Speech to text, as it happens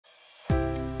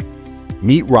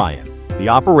Meet Ryan, the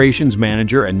operations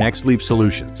manager at NextLeap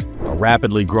Solutions, a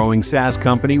rapidly growing SaaS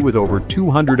company with over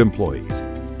 200 employees.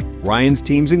 Ryan's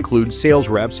teams include sales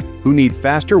reps who need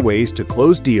faster ways to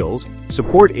close deals,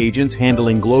 support agents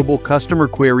handling global customer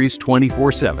queries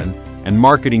 24/7, and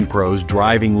marketing pros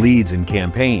driving leads and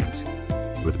campaigns.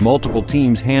 With multiple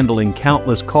teams handling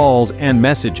countless calls and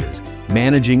messages,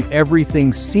 managing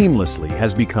everything seamlessly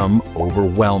has become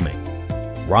overwhelming.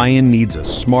 Ryan needs a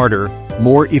smarter,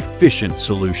 more efficient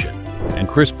solution, and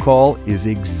KrispCall is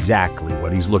exactly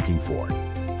what he's looking for.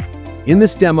 In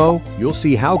this demo, you'll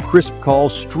see how KrispCall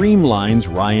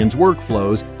streamlines Ryan's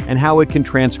workflows and how it can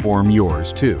transform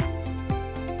yours too.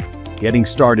 Getting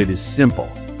started is simple.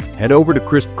 Head over to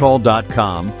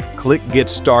KrispCall.com, click Get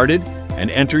Started,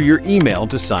 and enter your email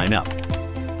to sign up.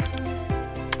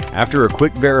 After a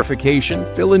quick verification,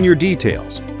 fill in your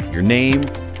details, your name,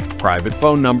 private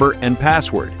phone number, and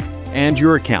password, and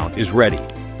your account is ready.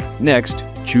 Next,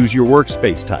 choose your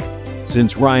workspace type.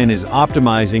 Since Ryan is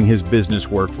optimizing his business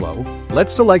workflow,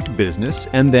 let's select business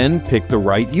and then pick the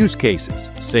right use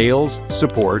cases, sales,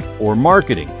 support, or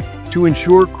marketing, to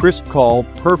ensure KrispCall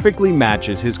perfectly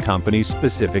matches his company's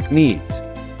specific needs.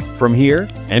 From here,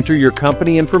 enter your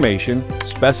company information,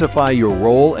 specify your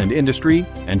role and industry,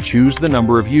 and choose the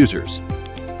number of users.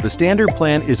 The standard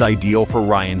plan is ideal for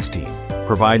Ryan's team,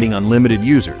 providing unlimited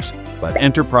users, but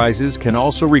enterprises can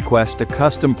also request a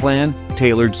custom plan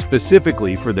tailored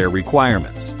specifically for their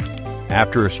requirements.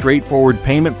 After a straightforward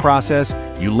payment process,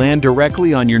 you land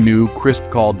directly on your new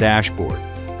KrispCall dashboard,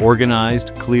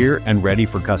 organized, clear, and ready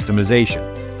for customization.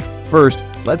 First,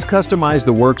 let's customize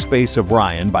the workspace of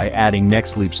Ryan by adding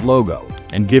NextLeap's logo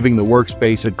and giving the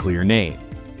workspace a clear name,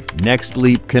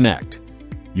 NextLeap Connect.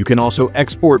 You can also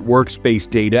export workspace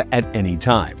data at any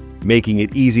time, making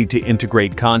it easy to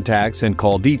integrate contacts and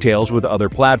call details with other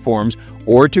platforms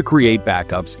or to create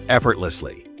backups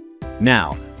effortlessly.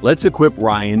 Now, let's equip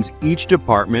Ryan's each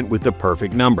department with the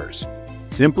perfect numbers.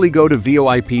 Simply go to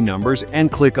VoIP numbers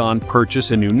and click on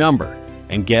Purchase a new number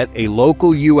and get a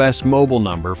local US mobile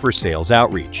number for sales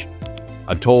outreach,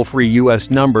 a toll-free US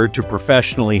number to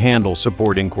professionally handle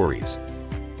support inquiries,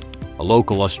 a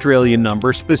local Australian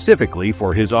number specifically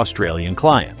for his Australian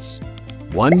clients.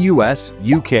 One US,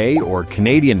 UK, or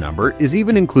Canadian number is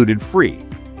even included free.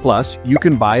 Plus, you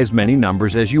can buy as many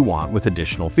numbers as you want with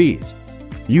additional fees.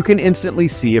 You can instantly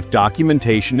see if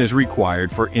documentation is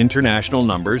required for international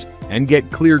numbers and get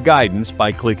clear guidance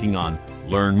by clicking on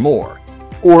Learn More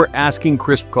or asking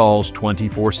KrispCall's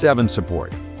 24/7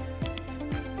 support.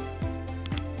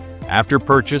 After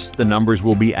purchase, the numbers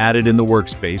will be added in the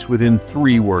workspace within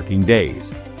 3 working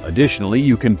days. Additionally,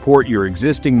 you can port your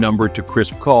existing number to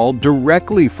KrispCall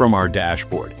directly from our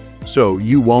dashboard, so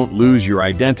you won't lose your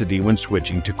identity when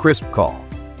switching to KrispCall.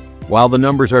 While the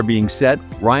numbers are being set,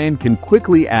 Ryan can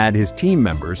quickly add his team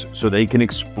members so they can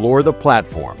explore the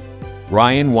platform.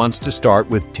 Ryan wants to start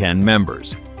with 10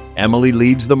 members. Emily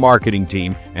leads the marketing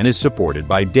team and is supported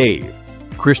by Dave.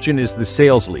 Christian is the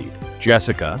sales lead.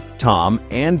 Jessica, Tom,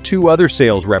 and 2 other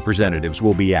sales representatives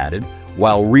will be added,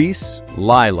 while Reese,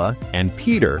 Lila, and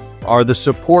Peter are the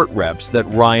support reps that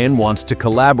Ryan wants to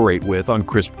collaborate with on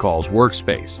KrispCall's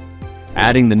workspace.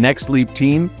 Adding the NextLeap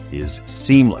team is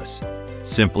seamless.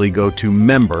 Simply go to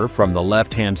Member from the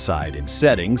left-hand side in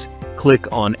Settings, click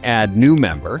on Add New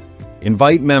Member,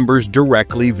 invite members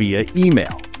directly via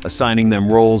email, assigning them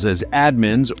roles as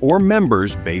admins or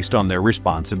members based on their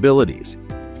responsibilities.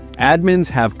 Admins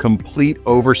have complete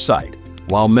oversight,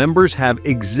 while members have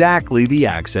exactly the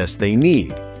access they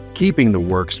need, keeping the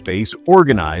workspace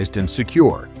organized and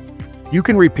secure. You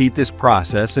can repeat this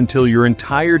process until your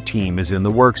entire team is in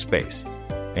the workspace.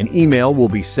 An email will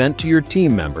be sent to your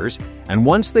team members, and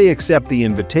once they accept the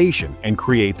invitation and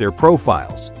create their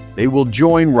profiles, they will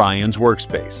join Ryan's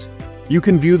workspace. You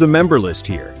can view the member list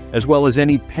here, as well as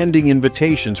any pending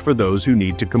invitations for those who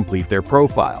need to complete their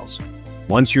profiles.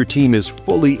 Once your team is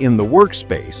fully in the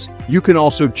workspace, you can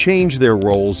also change their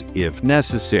roles if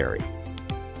necessary.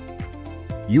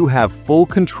 You have full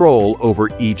control over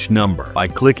each number. By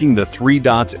clicking the 3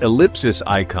 dots ellipsis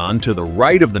icon to the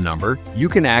right of the number, you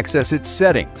can access its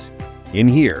settings. In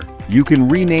here, you can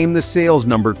rename the sales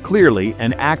number clearly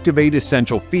and activate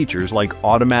essential features like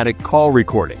automatic call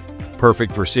recording,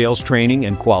 perfect for sales training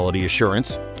and quality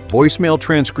assurance, voicemail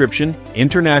transcription,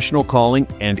 international calling,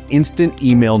 and instant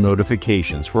email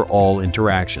notifications for all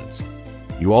interactions.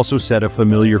 You also set a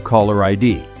familiar caller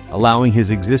ID, allowing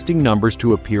his existing numbers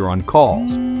to appear on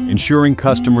calls, ensuring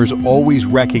customers always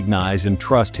recognize and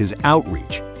trust his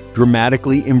outreach,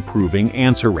 dramatically improving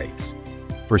answer rates.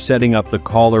 For setting up the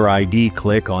caller ID,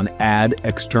 click on Add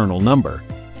External Number,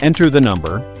 enter the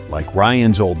number, like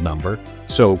Ryan's old number,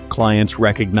 so clients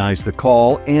recognize the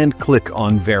call and click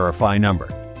on Verify Number.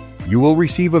 You will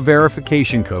receive a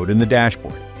verification code in the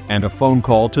dashboard and a phone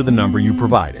call to the number you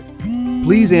provided.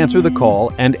 Please answer the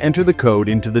call and enter the code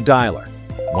into the dialer.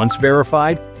 Once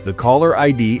verified, the caller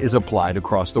ID is applied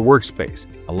across the workspace,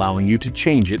 allowing you to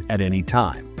change it at any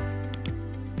time.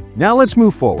 Now let's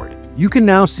move forward. You can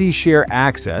now see Share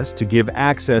Access to give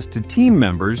access to team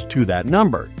members to that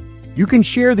number. You can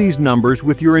share these numbers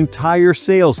with your entire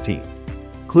sales team.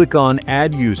 Click on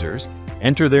Add Users,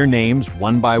 enter their names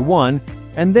one by one,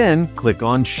 and then click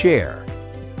on Share.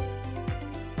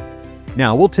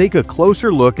 Now we'll take a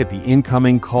closer look at the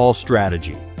incoming call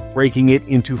strategy, breaking it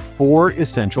into 4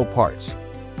 essential parts.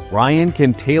 Ryan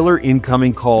can tailor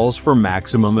incoming calls for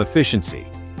maximum efficiency.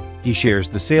 He shares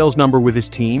the sales number with his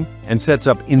team and sets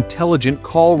up intelligent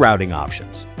call routing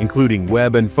options, including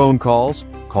web and phone calls,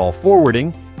 call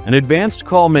forwarding, an advanced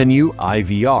call menu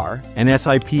 (IVR), and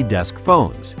SIP desk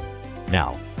phones.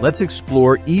 Now, let's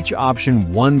explore each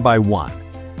option one by one.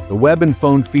 The web and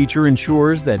phone feature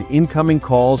ensures that incoming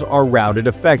calls are routed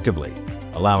effectively,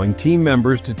 allowing team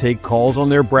members to take calls on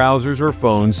their browsers or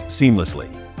phones seamlessly.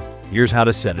 Here's how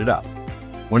to set it up.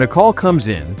 When a call comes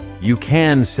in, you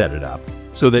can set it up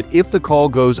so that if the call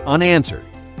goes unanswered,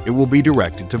 it will be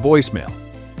directed to voicemail.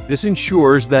 This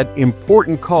ensures that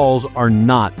important calls are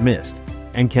not missed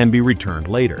and can be returned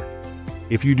later.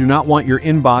 If you do not want your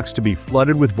inbox to be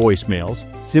flooded with voicemails,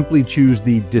 simply choose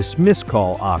the Dismiss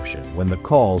Call option when the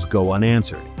calls go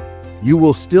unanswered. You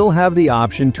will still have the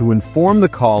option to inform the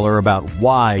caller about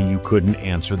why you couldn't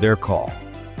answer their call.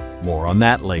 More on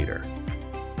that later.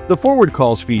 The Forward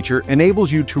Calls feature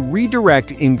enables you to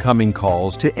redirect incoming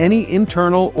calls to any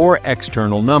internal or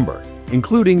external number,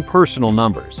 including personal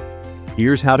numbers.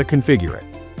 Here's how to configure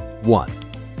it. 1.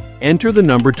 Enter the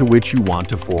number to which you want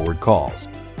to forward calls.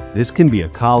 This can be a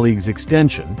colleague's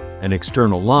extension, an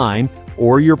external line,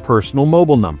 or your personal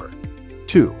mobile number.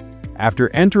 2.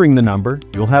 After entering the number,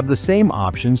 you'll have the same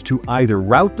options to either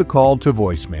route the call to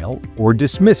voicemail or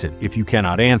dismiss it if you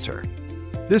cannot answer.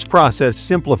 This process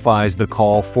simplifies the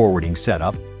call forwarding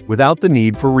setup without the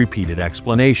need for repeated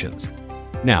explanations.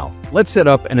 Now, let's set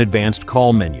up an advanced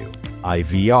call menu,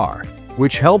 IVR,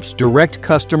 which helps direct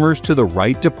customers to the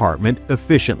right department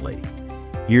efficiently.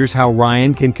 Here's how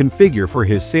Ryan can configure for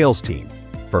his sales team.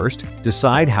 First,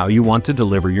 decide how you want to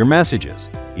deliver your messages,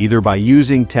 either by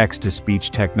using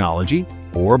text-to-speech technology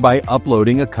or by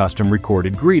uploading a custom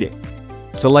recorded greeting.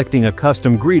 Selecting a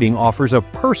custom greeting offers a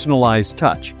personalized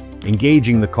touch,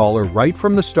 engaging the caller right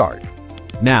from the start.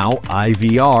 Now,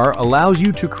 IVR allows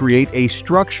you to create a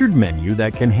structured menu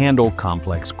that can handle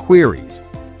complex queries.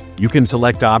 You can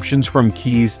select options from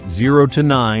keys 0 to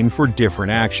 9 for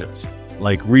different actions,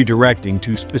 like redirecting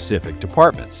to specific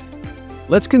departments.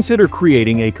 Let's consider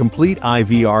creating a complete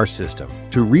IVR system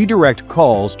to redirect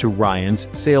calls to Ryan's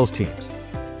sales teams.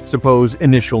 Suppose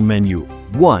initial menu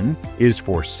 1 is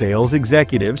for sales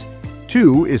executives,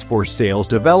 2 is for sales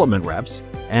development reps,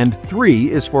 and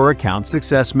 3 is for account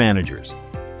success managers.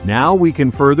 Now we can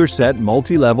further set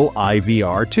multi-level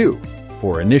IVR 2.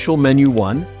 For initial menu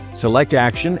 1, select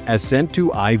action as sent to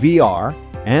IVR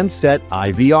and set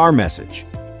IVR message.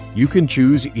 You can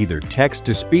choose either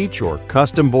text-to-speech or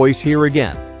custom voice here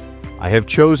again. I have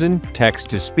chosen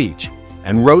text-to-speech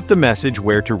and wrote the message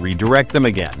where to redirect them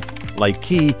again, like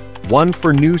key 1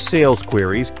 for new sales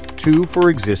queries, 2 for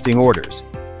existing orders.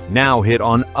 Now hit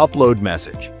on Upload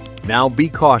Message. Now be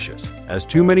cautious, as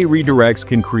too many redirects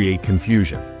can create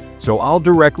confusion. So I'll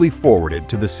directly forward it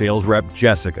to the sales rep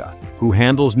Jessica, who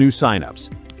handles new signups.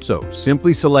 So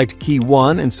simply select key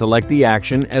 1 and select the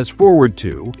action as Forward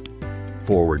to,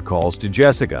 Forward Calls to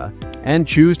Jessica, and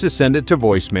choose to send it to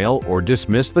voicemail or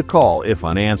dismiss the call if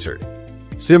unanswered.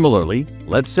 Similarly,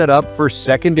 let's set up for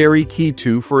secondary key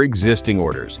 2 for existing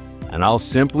orders, and I'll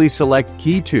simply select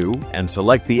key 2 and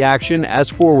select the action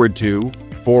as Forward to,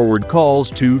 Forward Calls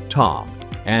to Tom,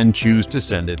 and choose to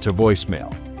send it to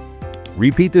voicemail.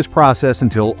 Repeat this process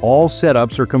until all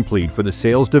setups are complete for the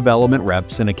sales development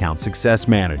reps and account success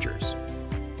managers.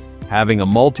 Having a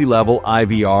multi-level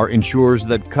IVR ensures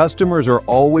that customers are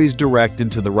always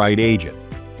directed to the right agent,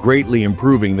 greatly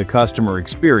improving the customer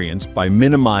experience by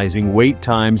minimizing wait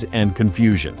times and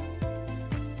confusion.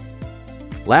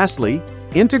 Lastly,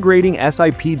 integrating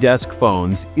SIP desk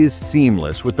phones is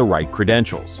seamless with the right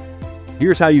credentials.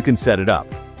 Here's how you can set it up.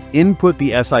 Input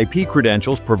the SIP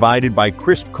credentials provided by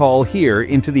KrispCall here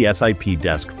into the SIP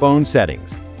desk phone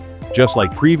settings. Just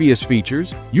like previous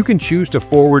features, you can choose to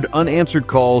forward unanswered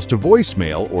calls to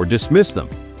voicemail or dismiss them.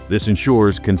 This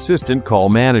ensures consistent call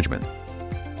management.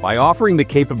 By offering the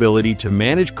capability to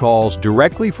manage calls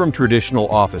directly from traditional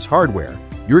office hardware,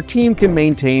 your team can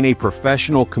maintain a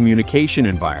professional communication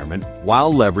environment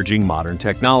while leveraging modern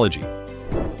technology.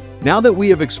 Now that we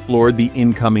have explored the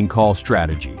incoming call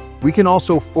strategy, we can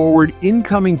also forward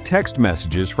incoming text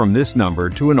messages from this number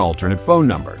to an alternate phone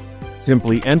number.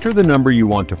 Simply enter the number you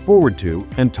want to forward to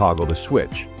and toggle the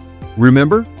switch.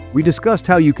 Remember, we discussed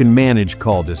how you can manage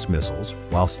call dismissals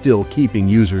while still keeping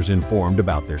users informed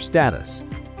about their status.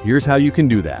 Here's how you can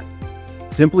do that.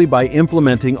 Simply by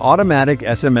implementing automatic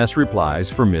SMS replies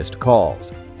for missed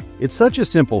calls. It's such a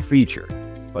simple feature,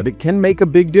 but it can make a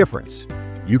big difference.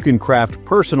 You can craft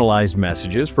personalized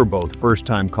messages for both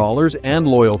first-time callers and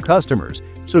loyal customers,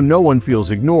 so no one feels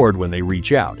ignored when they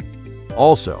reach out.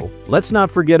 Also, let's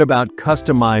not forget about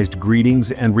customized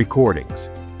greetings and recordings.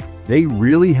 They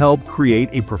really help create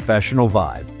a professional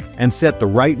vibe and set the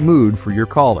right mood for your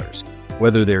callers,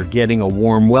 whether they're getting a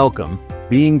warm welcome,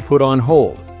 being put on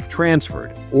hold,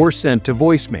 transferred, or sent to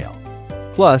voicemail.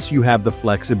 Plus, you have the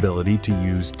flexibility to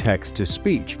use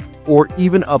text-to-speech or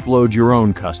even upload your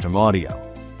own custom audio.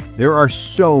 There are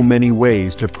so many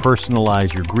ways to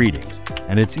personalize your greetings,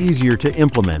 and it's easier to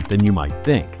implement than you might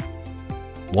think.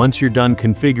 Once you're done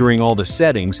configuring all the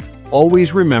settings,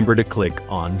 always remember to click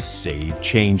on Save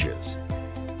Changes.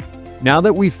 Now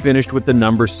that we've finished with the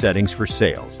number settings for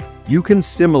sales, you can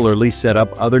similarly set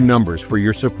up other numbers for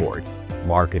your support,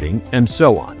 marketing, and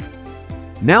so on.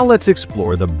 Now let's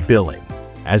explore the billing,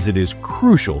 as it is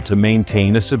crucial to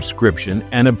maintain a subscription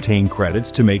and obtain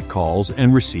credits to make calls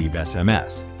and receive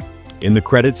SMS. In the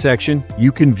credit section,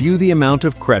 you can view the amount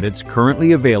of credits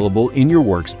currently available in your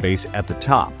workspace at the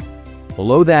top.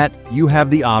 Below that, you have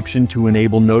the option to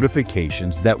enable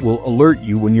notifications that will alert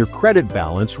you when your credit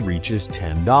balance reaches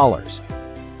 $10.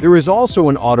 There is also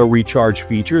an auto recharge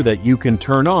feature that you can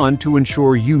turn on to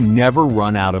ensure you never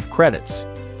run out of credits.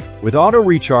 With auto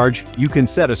recharge, you can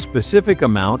set a specific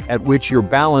amount at which your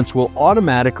balance will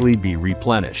automatically be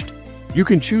replenished. You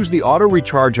can choose the auto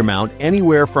recharge amount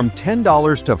anywhere from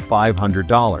 $10 to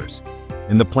 $500.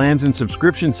 In the Plans and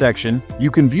Subscription section, you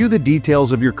can view the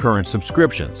details of your current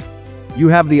subscriptions. You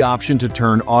have the option to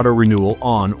turn auto renewal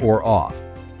on or off.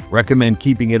 Recommend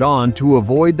keeping it on to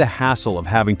avoid the hassle of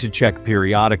having to check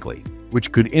periodically,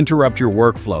 which could interrupt your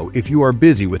workflow if you are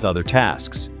busy with other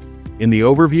tasks. In the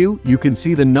overview, you can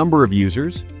see the number of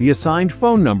users, the assigned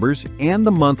phone numbers, and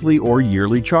the monthly or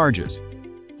yearly charges.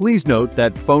 Please note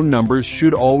that phone numbers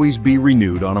should always be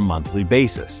renewed on a monthly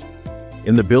basis.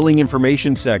 In the Billing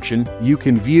Information section, you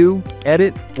can view,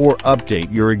 edit, or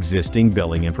update your existing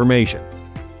billing information.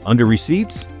 Under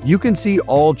Receipts, you can see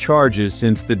all charges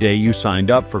since the day you signed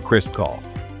up for KrispCall.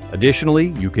 Additionally,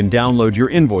 you can download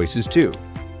your invoices too.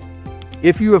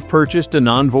 If you have purchased a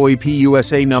non-VoIP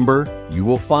USA number, you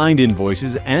will find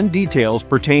invoices and details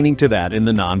pertaining to that in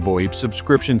the non-VoIP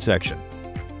subscription section.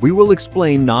 We will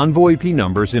explain non-VoIP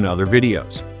numbers in other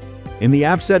videos. In the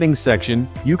App Settings section,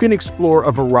 you can explore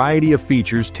a variety of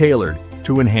features tailored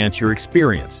to enhance your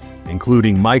experience,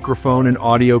 including microphone and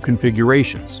audio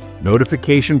configurations,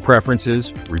 notification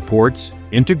preferences, reports,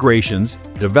 integrations,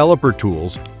 developer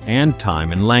tools, and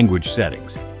time and language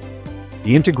settings.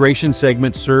 The integration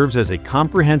segment serves as a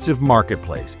comprehensive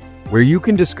marketplace where you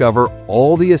can discover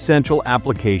all the essential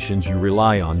applications you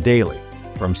rely on daily,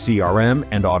 from CRM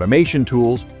and automation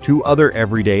tools to other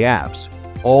everyday apps,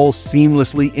 all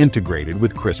seamlessly integrated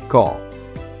with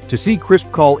KrispCall. To see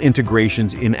KrispCall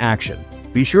integrations in action,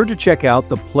 be sure to check out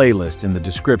the playlist in the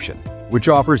description, which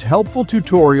offers helpful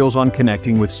tutorials on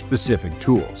connecting with specific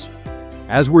tools.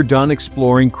 As we're done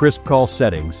exploring KrispCall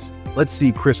settings, let's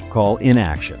see KrispCall in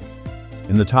action.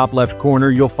 In the top left corner,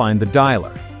 you'll find the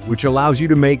dialer, which allows you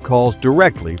to make calls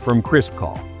directly from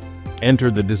KrispCall.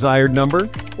 Enter the desired number,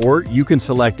 or you can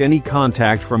select any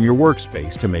contact from your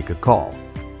workspace to make a call.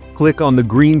 Click on the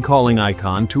green calling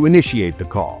icon to initiate the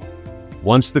call.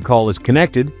 Once the call is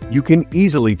connected, you can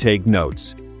easily take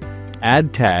notes,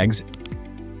 add tags,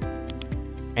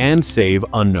 and save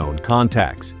unknown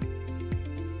contacts.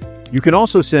 You can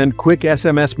also send quick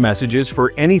SMS messages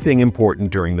for anything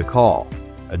important during the call.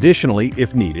 Additionally,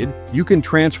 if needed, you can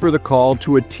transfer the call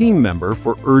to a team member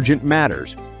for urgent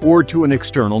matters or to an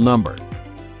external number.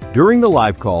 During the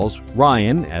live calls,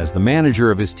 Ryan, as the manager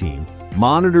of his team,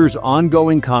 monitors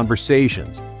ongoing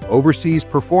conversations, oversees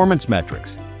performance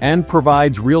metrics, and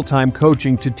provides real-time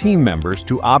coaching to team members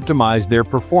to optimize their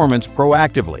performance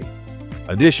proactively.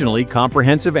 Additionally,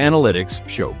 comprehensive analytics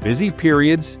show busy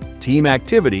periods, team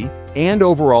activity, and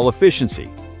overall efficiency,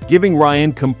 giving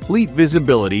Ryan complete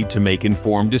visibility to make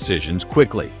informed decisions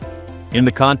quickly. In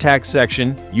the Contacts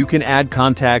section, you can add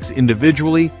contacts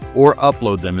individually or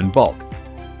upload them in bulk.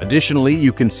 Additionally,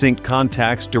 you can sync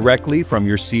contacts directly from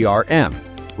your CRM,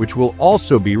 which will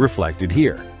also be reflected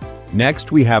here.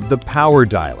 Next, we have the Power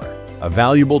Dialer, a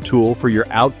valuable tool for your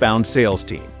outbound sales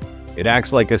team. It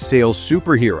acts like a sales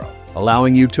superhero,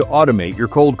 allowing you to automate your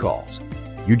cold calls.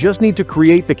 You just need to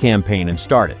create the campaign and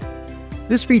start it.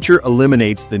 This feature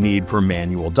eliminates the need for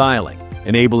manual dialing,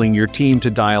 enabling your team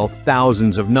to dial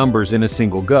thousands of numbers in a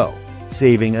single go,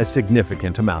 saving a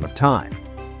significant amount of time.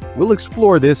 We'll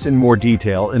explore this in more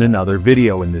detail in another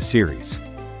video in this series.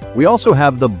 We also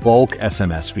have the bulk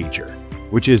SMS feature,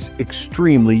 which is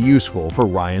extremely useful for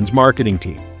Ryan's marketing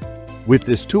team. With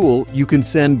this tool, you can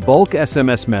send bulk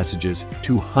SMS messages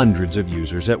to hundreds of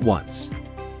users at once.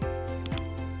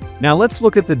 Now let's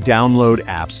look at the Download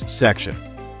Apps section.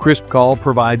 KrispCall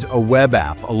provides a web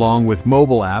app along with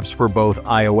mobile apps for both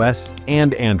iOS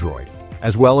and Android,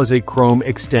 as well as a Chrome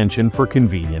extension for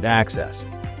convenient access.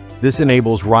 This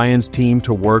enables Ryan's team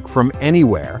to work from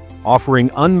anywhere,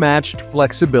 offering unmatched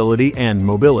flexibility and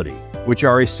mobility, which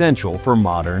are essential for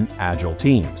modern, agile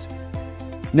teams.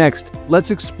 Next, let's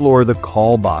explore the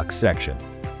Call Box section.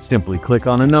 Simply click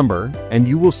on a number, and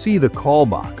you will see the Call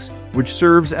Box, which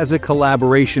serves as a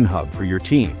collaboration hub for your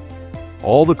team.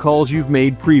 All the calls you've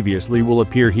made previously will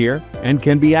appear here and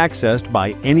can be accessed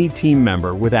by any team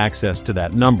member with access to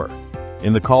that number.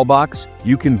 In the Call Box,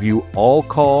 you can view all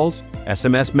calls,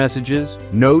 SMS messages,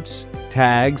 notes,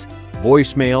 tags,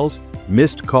 voicemails,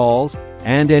 missed calls,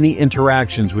 and any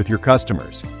interactions with your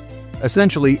customers.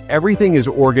 Essentially, everything is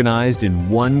organized in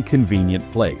one convenient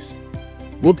place.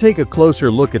 We'll take a closer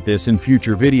look at this in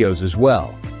future videos as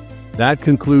well. That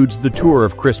concludes the tour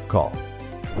of KrispCall.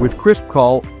 With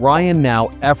KrispCall, Ryan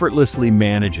now effortlessly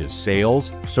manages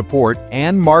sales, support,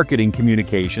 and marketing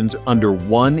communications under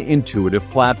one intuitive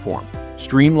platform,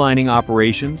 streamlining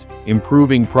operations,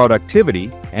 improving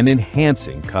productivity, and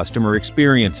enhancing customer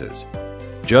experiences.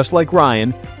 Just like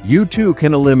Ryan, you too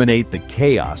can eliminate the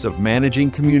chaos of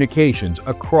managing communications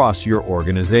across your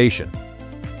organization.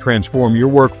 Transform your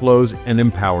workflows and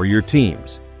empower your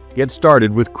teams. Get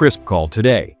started with KrispCall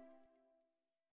today.